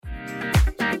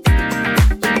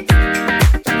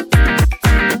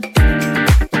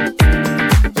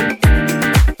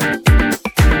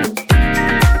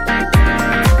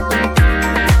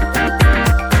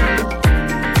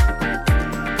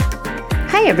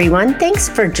everyone. Thanks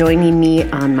for joining me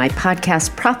on my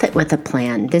podcast, Profit with a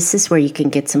Plan. This is where you can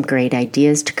get some great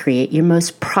ideas to create your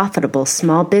most profitable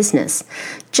small business.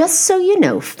 Just so you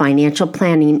know, financial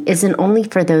planning isn't only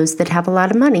for those that have a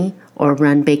lot of money or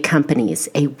run big companies.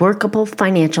 A workable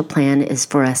financial plan is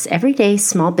for us everyday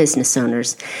small business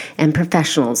owners and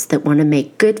professionals that want to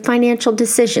make good financial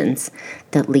decisions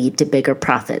that lead to bigger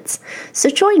profits. So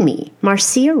join me,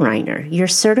 Marcia Reiner, your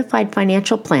certified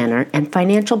financial planner and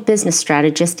financial business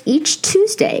strategist, each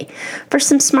Tuesday for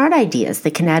some smart ideas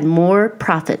that can add more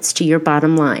profits to your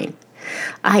bottom line.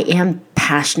 I am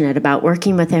passionate about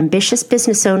working with ambitious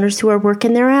business owners who are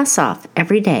working their ass off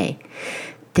every day.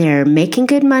 They're making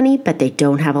good money, but they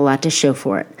don't have a lot to show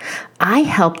for it. I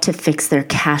help to fix their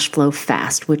cash flow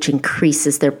fast, which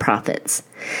increases their profits.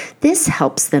 This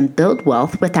helps them build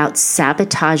wealth without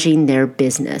sabotaging their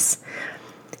business.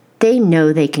 They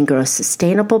know they can grow a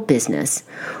sustainable business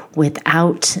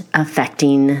without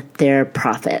affecting their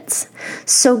profits.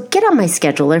 So get on my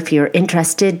schedule if you're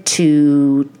interested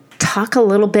to talk a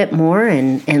little bit more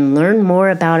and learn more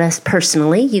about us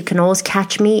personally. You can always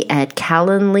catch me at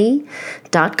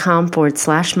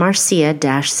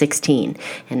calendly.com/Marcia-16.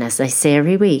 And as I say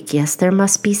every week, yes, there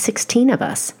must be 16 of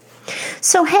us.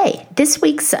 So, hey, this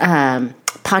week's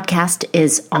podcast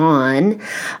is on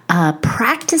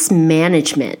practice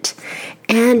management.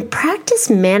 And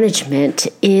practice management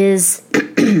is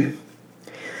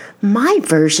my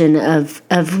version of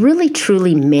really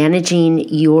truly managing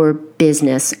your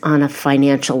business on a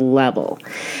financial level.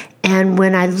 And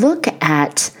when I look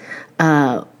at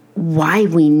why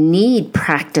we need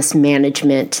practice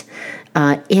management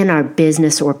in our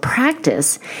business or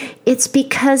practice, it's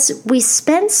because we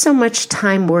spend so much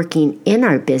time working in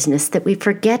our business that we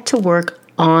forget to work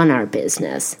on our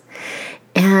business.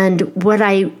 And what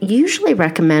I usually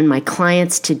recommend my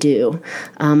clients to do,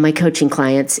 my coaching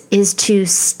clients, is to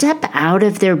step out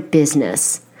of their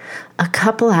business a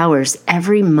couple hours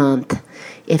every month,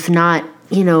 if not,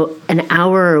 an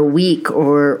hour a week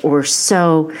or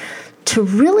so, to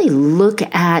really look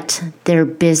at their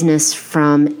business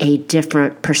from a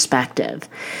different perspective.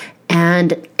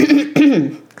 And,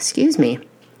 excuse me,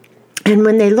 and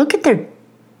when they look at their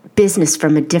business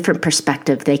from a different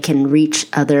perspective, they can reach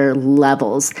other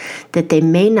levels that they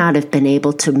may not have been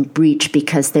able to reach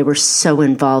because they were so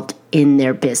involved in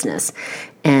their business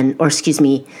in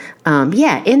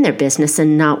their business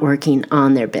and not working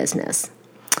on their business.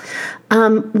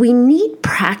 We need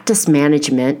practice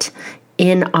management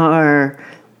in our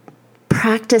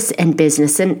practice and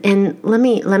business. And let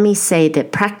me say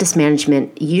that practice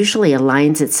management usually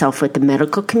aligns itself with the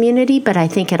medical community, but I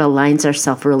think it aligns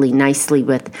ourselves really nicely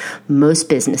with most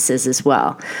businesses as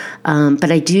well.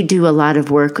 But I do a lot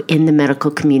of work in the medical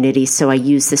community, so I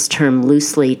use this term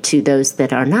loosely to those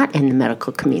that are not in the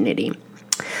medical community.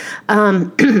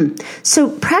 So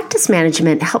practice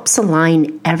management helps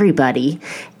align everybody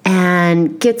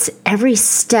and gets every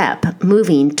step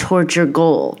moving towards your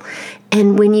goal.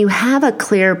 And when you have a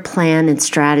clear plan and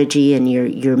strategy and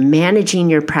you're managing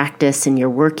your practice and you're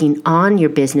working on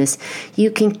your business,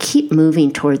 you can keep moving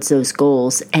towards those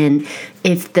goals. And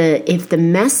if the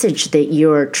message that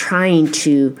you're trying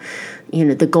to,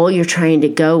 the goal you're trying to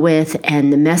go with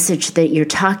and the message that you're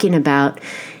talking about,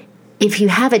 if you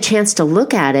have a chance to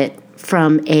look at it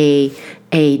from a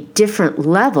different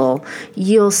level,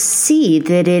 you'll see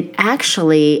that it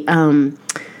actually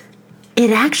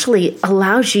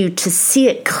allows you to see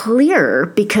it clearer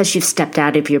because you've stepped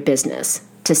out of your business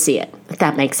to see it, if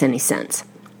that makes any sense.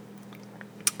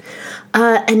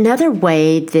 Another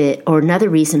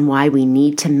reason why we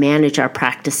need to manage our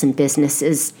practice and business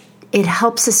is it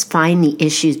helps us find the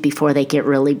issues before they get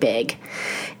really big.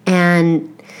 And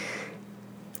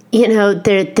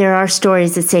there are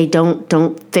stories that say don't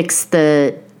fix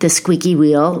the squeaky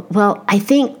wheel. Well, I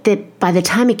think that by the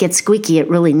time it gets squeaky, it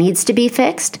really needs to be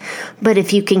fixed. But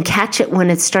if you can catch it when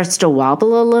it starts to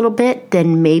wobble a little bit,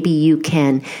 then maybe you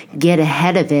can get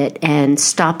ahead of it and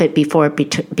stop it before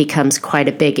it becomes quite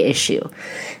a big issue.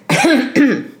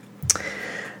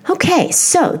 Okay,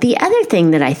 so the other thing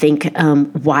that I think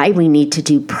why we need to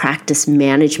do practice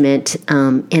management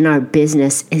in our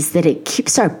business is that it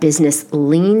keeps our business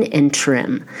lean and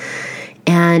trim.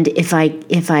 And if you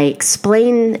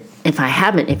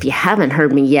haven't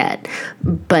heard me yet,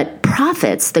 but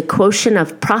profits, the quotient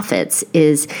of profits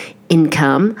is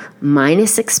income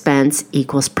minus expense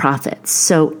equals profits.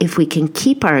 So if we can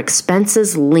keep our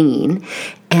expenses lean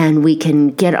and we can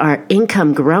get our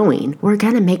income growing, we're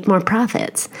going to make more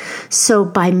profits. So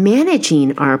by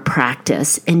managing our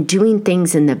practice and doing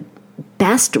things in the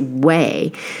best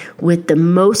way with the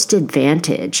most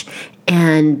advantage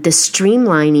and the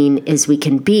streamlining as we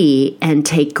can be and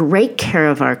take great care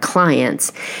of our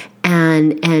clients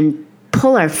and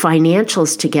pull our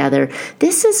financials together.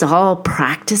 This is all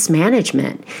practice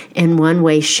management in one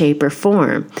way, shape, or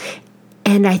form.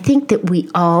 And I think that we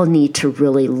all need to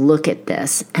really look at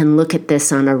this and look at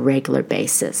this on a regular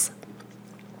basis.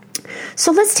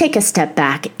 So let's take a step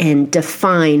back and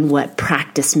define what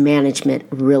practice management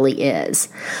really is.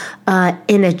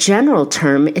 In a general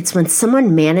term, it's when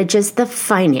someone manages the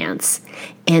finance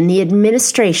and the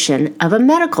administration of a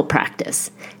medical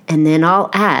practice. And then I'll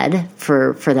add,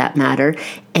 for that matter,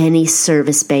 any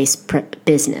service-based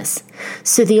business.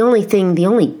 So the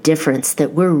only difference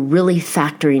that we're really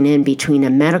factoring in between a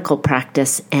medical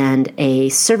practice and a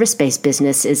service-based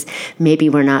business is maybe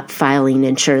we're not filing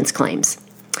insurance claims.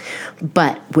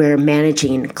 But we're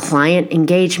managing client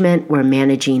engagement, we're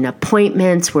managing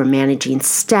appointments, we're managing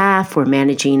staff, we're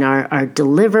managing our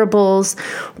deliverables,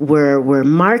 we're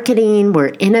marketing, we're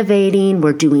innovating,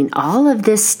 we're doing all of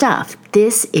this stuff.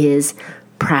 This is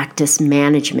practice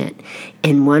management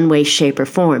in one way, shape, or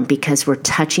form because we're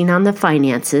touching on the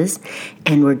finances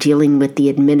and we're dealing with the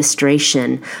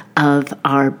administration of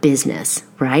our business,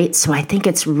 right? So I think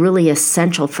it's really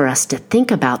essential for us to think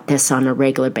about this on a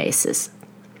regular basis.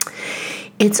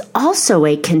 It's also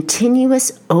a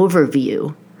continuous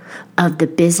overview of the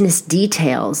business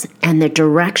details and the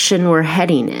direction we're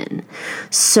heading in.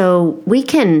 So we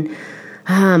can,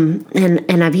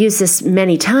 and I've used this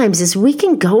many times, is we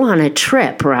can go on a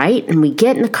trip, right? And we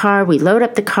get in the car, we load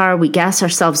up the car, we gas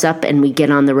ourselves up, and we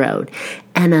get on the road.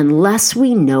 And unless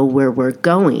we know where we're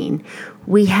going,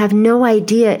 we have no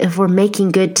idea if we're making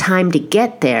good time to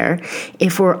get there,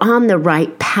 if we're on the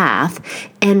right path,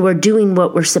 and we're doing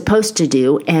what we're supposed to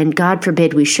do, and God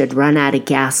forbid we should run out of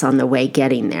gas on the way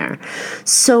getting there.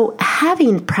 So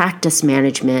having practice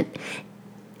management,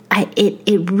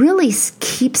 it really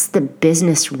keeps the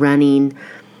business running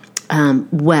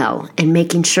well and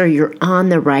making sure you're on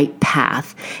the right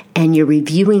path and you're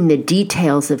reviewing the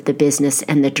details of the business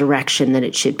and the direction that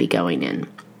it should be going in.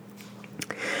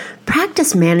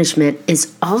 Practice management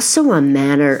is also a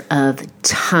matter of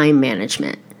time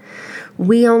management.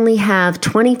 We only have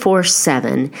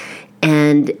 24/7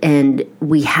 and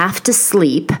we have to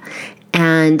sleep,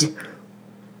 and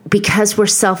because we're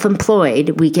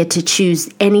self-employed, we get to choose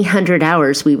any 100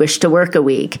 hours we wish to work a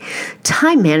week.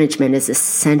 Time management is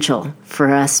essential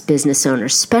for us business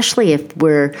owners, especially if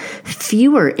we're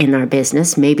fewer in our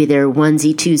business. Maybe there are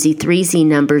 1Z, 2Z, 3Z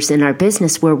numbers in our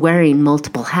business. We're wearing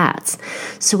multiple hats.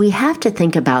 So we have to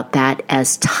think about that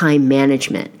as time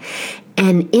management.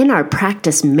 And in our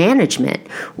practice management,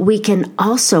 we can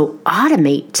also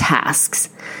automate tasks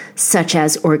such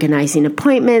as organizing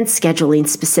appointments, scheduling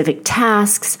specific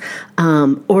tasks,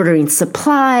 ordering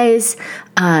supplies,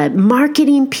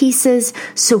 marketing pieces,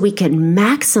 so we can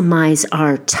maximize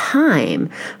our time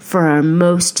for our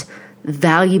most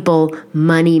valuable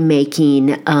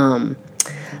money-making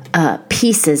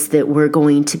pieces that we're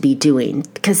going to be doing.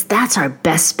 Because that's our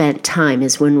best spent time,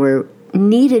 is when we're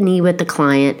knee to knee with the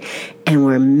client and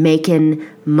we're making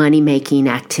money-making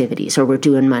activities, or we're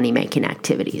doing money-making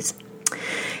activities.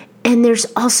 And there's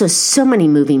also so many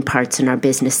moving parts in our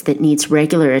business that needs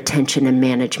regular attention and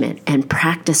management. And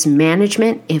practice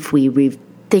management, if we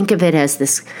think of it as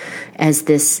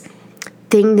this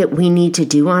thing that we need to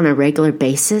do on a regular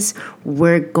basis,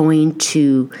 we're going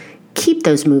to keep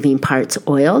those moving parts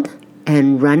oiled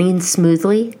and running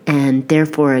smoothly, and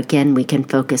therefore, again, we can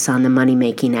focus on the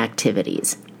money-making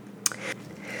activities.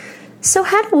 So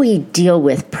how do we deal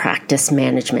with practice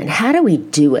management? How do we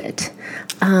do it?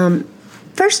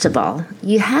 First of all,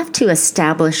 you have to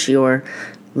establish your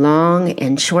long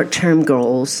and short-term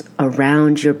goals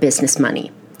around your business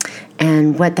money.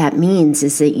 And what that means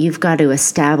is that you've got to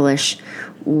establish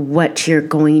what you're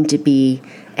going to be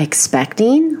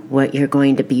expecting, what you're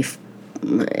going to be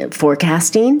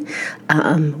forecasting,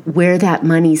 where that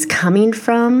money's coming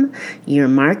from, your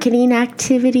marketing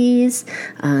activities,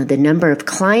 the number of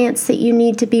clients that you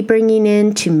need to be bringing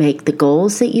in to make the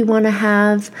goals that you want to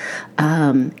have,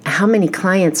 how many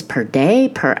clients per day,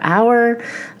 per hour,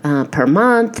 per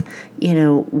month,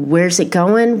 where's it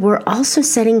going? We're also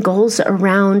setting goals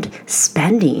around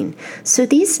spending. So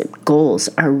these goals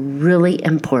are really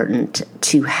important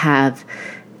to have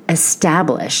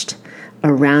established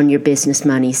around your business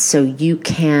money so you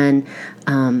can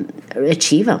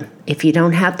achieve them. If you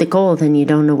don't have the goal, then you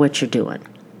don't know what you're doing.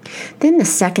 Then the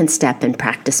second step in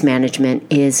practice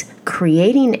management is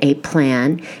creating a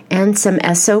plan and some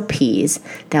SOPs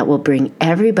that will bring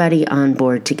everybody on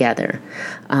board together.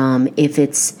 If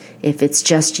it's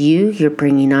just you, you're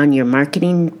bringing on your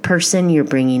marketing person, you're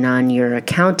bringing on your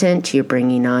accountant, you're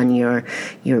bringing on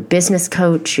your business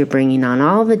coach, you're bringing on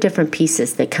all the different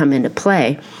pieces that come into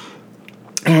play.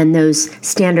 And those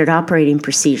standard operating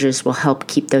procedures will help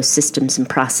keep those systems and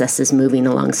processes moving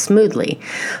along smoothly.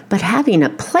 But having a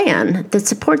plan that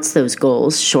supports those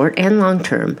goals, short and long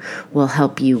term, will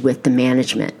help you with the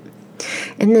management.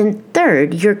 And then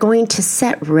third, you're going to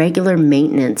set regular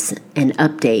maintenance and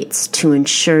updates to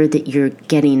ensure that you're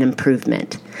getting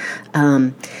improvement.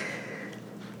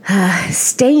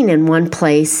 Staying in one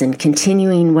place and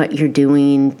continuing what you're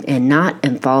doing and not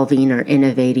evolving or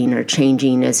innovating or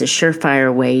changing is a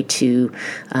surefire way to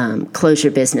close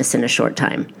your business in a short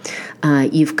time.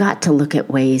 You've got to look at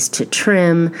ways to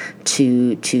trim,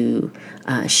 to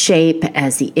shape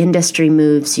as the industry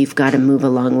moves. You've got to move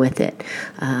along with it.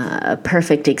 A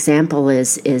perfect example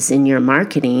is in your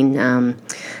marketing.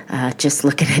 Just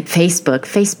looking at Facebook.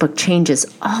 Facebook changes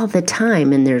all the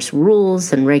time, and there's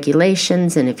rules and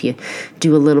regulations, and if you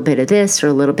do a little bit of this or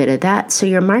a little bit of that, so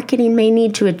your marketing may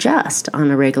need to adjust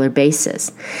on a regular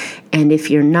basis. And if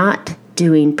you're not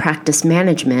doing practice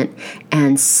management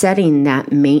and setting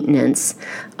that maintenance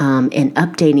and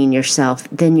updating yourself,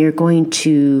 then you're going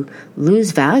to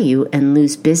lose value and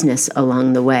lose business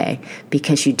along the way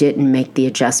because you didn't make the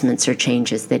adjustments or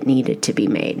changes that needed to be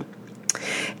made.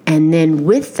 And then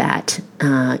with that,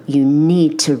 you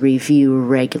need to review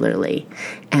regularly.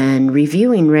 And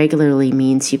reviewing regularly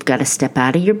means you've got to step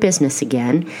out of your business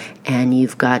again, and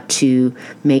you've got to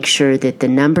make sure that the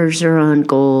numbers are on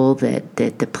goal, that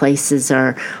the places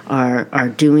are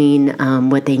doing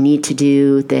what they need to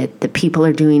do, that the people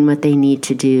are doing what they need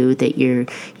to do, that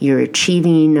you're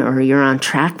achieving or you're on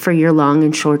track for your long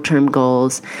and short-term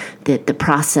goals, that the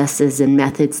processes and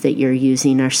methods that you're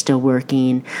using are still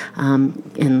working,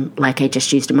 and like I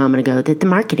just used a moment ago, that the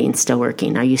marketing's still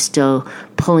working. Are you still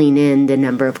pulling in the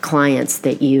number of clients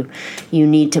that you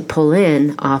need to pull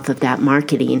in off of that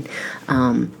marketing?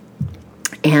 And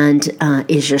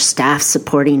is your staff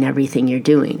supporting everything you're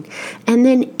doing? And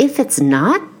then if it's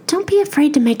not, don't be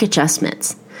afraid to make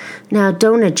adjustments. Now,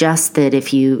 don't adjust that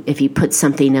if you put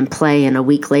something in play and a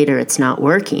week later it's not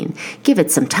working. Give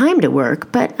it some time to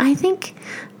work, but I think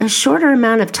a shorter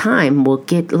amount of time will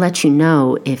let you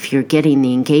know if you're getting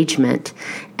the engagement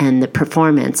and the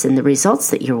performance and the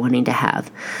results that you're wanting to have.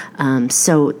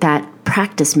 So that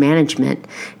practice management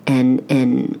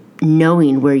and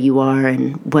knowing where you are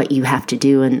and what you have to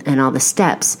do and all the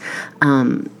steps,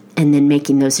 and then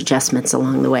making those adjustments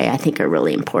along the way, I think are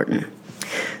really important.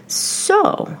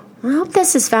 So I hope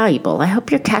this is valuable. I hope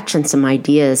you're catching some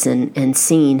ideas and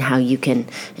seeing how you can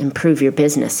improve your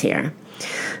business here.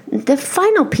 The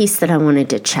final piece that I wanted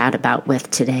to chat about with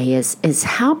today is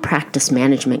how practice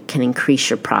management can increase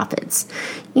your profits.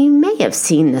 You may have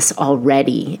seen this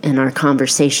already in our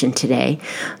conversation today,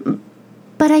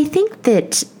 but I think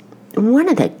that one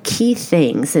of the key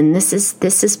things, and this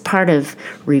is part of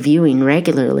reviewing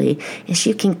regularly, is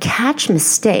you can catch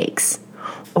mistakes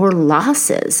or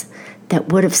losses that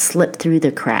would have slipped through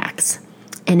the cracks.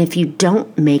 And if you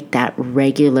don't make that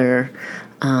regular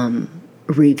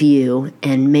review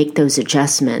and make those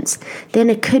adjustments, then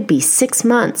it could be 6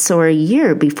 months or a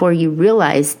year before you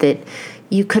realize that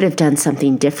you could have done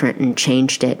something different and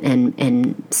changed it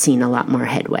and seen a lot more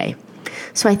headway.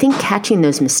 So I think catching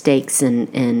those mistakes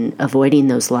and avoiding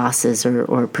those losses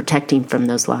or protecting from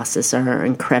those losses are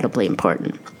incredibly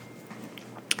important.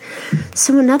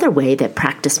 So another way that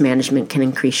practice management can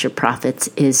increase your profits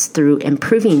is through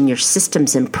improving your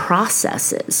systems and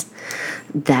processes.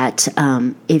 That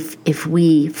if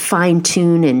we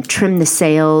fine-tune and trim the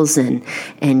sails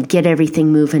and get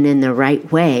everything moving in the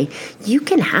right way, you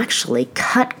can actually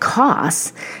cut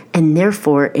costs and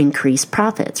therefore increase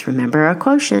profits. Remember our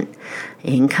quotient,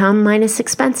 income minus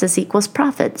expenses equals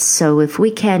profits. So if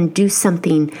we can do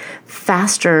something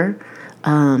faster,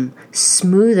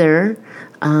 smoother,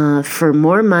 for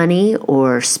more money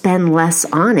or spend less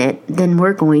on it, then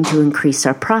we're going to increase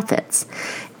our profits.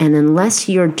 And unless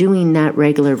you're doing that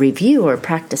regular review or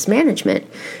practice management,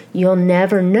 you'll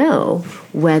never know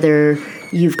whether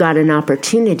you've got an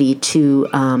opportunity to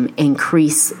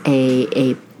increase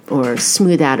or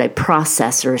smooth out a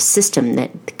process or a system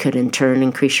that could in turn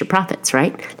increase your profits,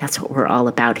 right? That's what we're all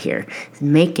about here,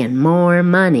 making more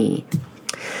money.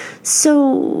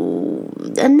 So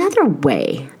another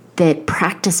way that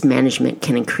practice management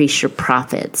can increase your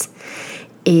profits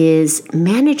is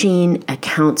managing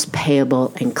accounts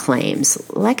payable and claims.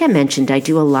 Like I mentioned, I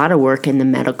do a lot of work in the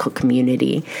medical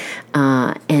community,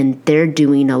 and they're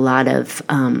doing a lot of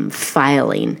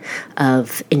filing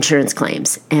of insurance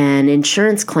claims. And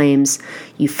insurance claims,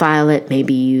 you file it,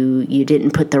 maybe you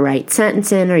didn't put the right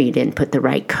sentence in or you didn't put the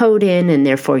right code in, and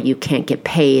therefore you can't get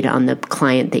paid on the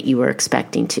client that you were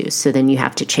expecting to. So then you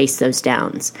have to chase those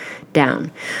down.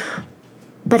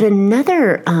 But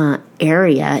another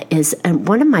area is another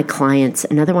one of my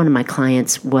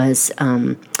clients was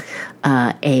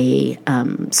a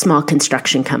small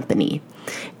construction company,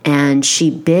 and she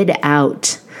bid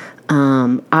out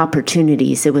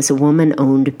opportunities. It was a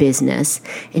woman-owned business,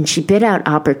 and she bid out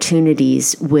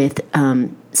opportunities with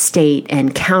state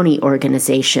and county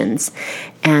organizations.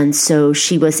 And so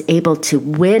she was able to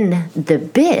win the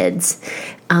bids.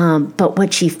 But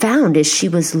what she found is she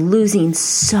was losing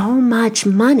so much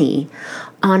money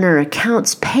on her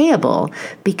accounts payable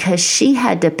because she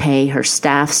had to pay her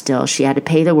staff still. She had to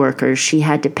pay the workers. She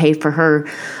had to pay for her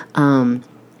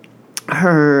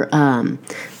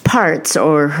parts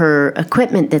or her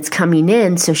equipment that's coming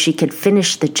in so she could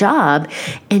finish the job.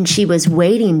 And she was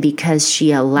waiting because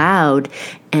she allowed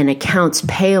an accounts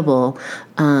payable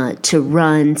to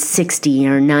run 60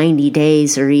 or 90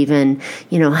 days or even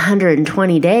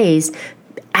 120 days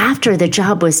after the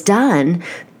job was done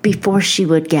before she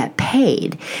would get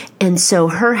paid. And so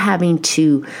her having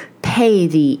to pay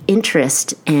the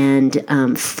interest and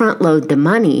front load the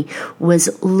money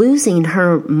was losing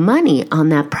her money on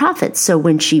that profit. So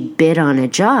when she bid on a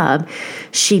job,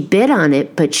 she bid on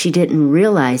it, but she didn't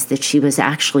realize that she was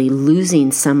actually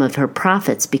losing some of her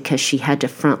profits because she had to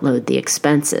front load the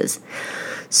expenses.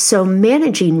 So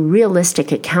managing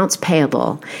realistic accounts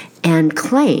payable and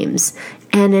claims,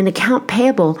 and an account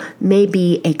payable may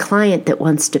be a client that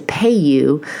wants to pay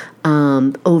you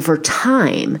over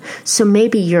time. So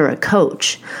maybe you're a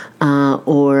coach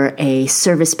or a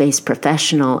service-based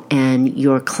professional, and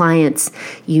your clients,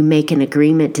 you make an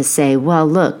agreement to say, well,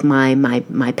 look,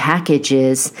 my package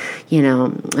is,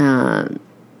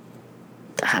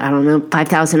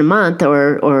 $5,000 a month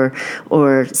or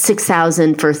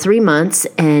 $6,000 for 3 months,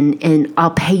 and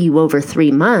I'll pay you over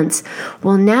 3 months.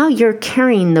 Well, now you're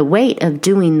carrying the weight of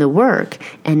doing the work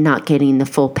and not getting the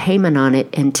full payment on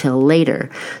it until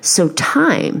later. So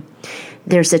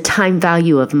there's a time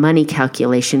value of money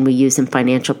calculation we use in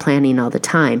financial planning all the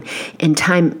time. And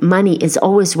money is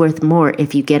always worth more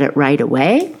if you get it right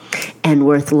away and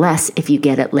worth less if you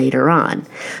get it later on.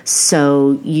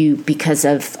 So because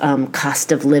of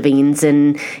cost of livings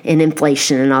and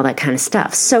inflation and all that kind of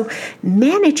stuff. So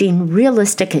managing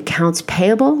realistic accounts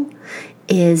payable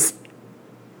is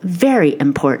very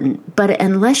important, but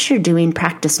unless you're doing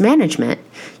practice management,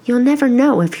 you'll never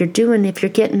know if you're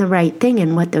getting the right thing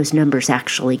and what those numbers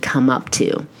actually come up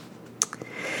to.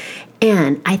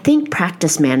 And I think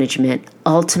practice management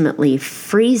ultimately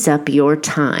frees up your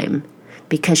time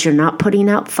because you're not putting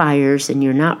out fires and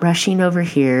you're not rushing over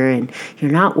here and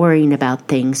you're not worrying about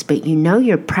things, but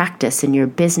your practice and your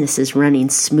business is running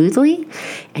smoothly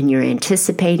and you're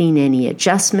anticipating any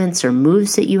adjustments or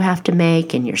moves that you have to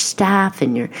make, and your staff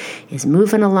is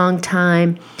moving along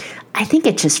time. I think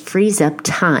it just frees up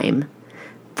time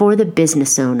for the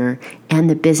business owner and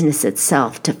the business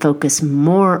itself to focus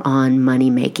more on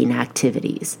money-making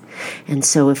activities. And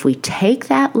so if we take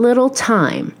that little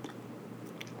time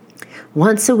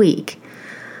once a week,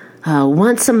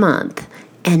 once a month,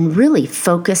 and really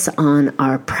focus on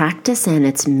our practice and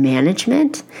its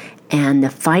management and the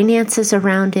finances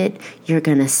around it, you're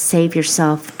going to save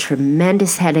yourself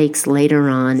tremendous headaches later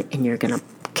on, and you're going to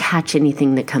catch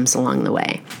anything that comes along the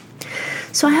way.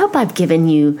 So I hope I've given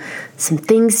you some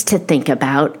things to think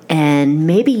about, and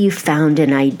maybe you found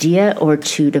an idea or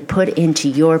two to put into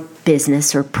your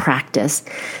business or practice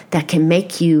that can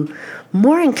make you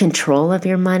more in control of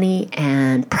your money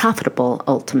and profitable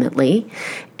ultimately.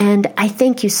 And I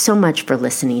thank you so much for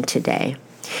listening today.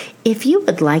 If you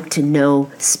would like to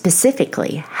know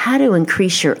specifically how to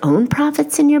increase your own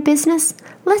profits in your business,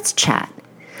 let's chat.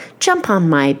 Jump on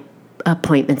my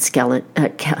appointment scheduler,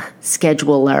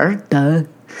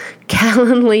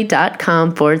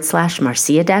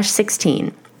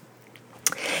 Calendly.com/Marcia-16.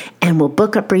 And we'll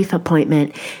book a brief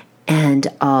appointment, and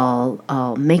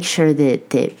I'll make sure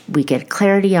that we get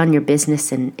clarity on your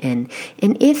business and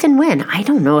if and when. I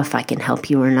don't know if I can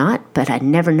help you or not, but I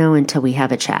never know until we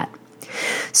have a chat.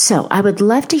 So I would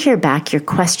love to hear back your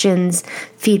questions,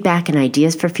 feedback, and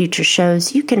ideas for future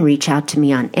shows. You can reach out to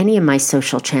me on any of my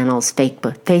social channels,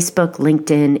 Facebook,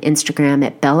 LinkedIn, Instagram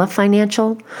at Bella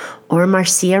Financial, or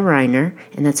Marcia Reiner,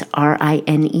 and that's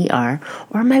Riner,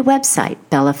 or my website,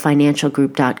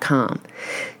 bellafinancialgroup.com.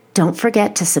 Don't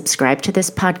forget to subscribe to this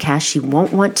podcast. You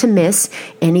won't want to miss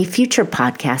any future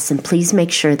podcasts, and please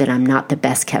make sure that I'm not the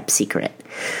best kept secret.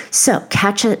 So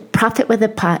catch a Profit with a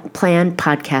Plan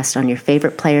podcast on your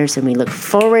favorite players, and we look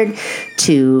forward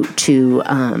to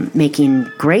making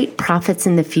great profits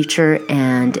in the future.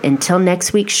 And until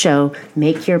next week's show,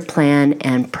 make your plan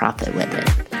and profit with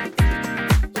it.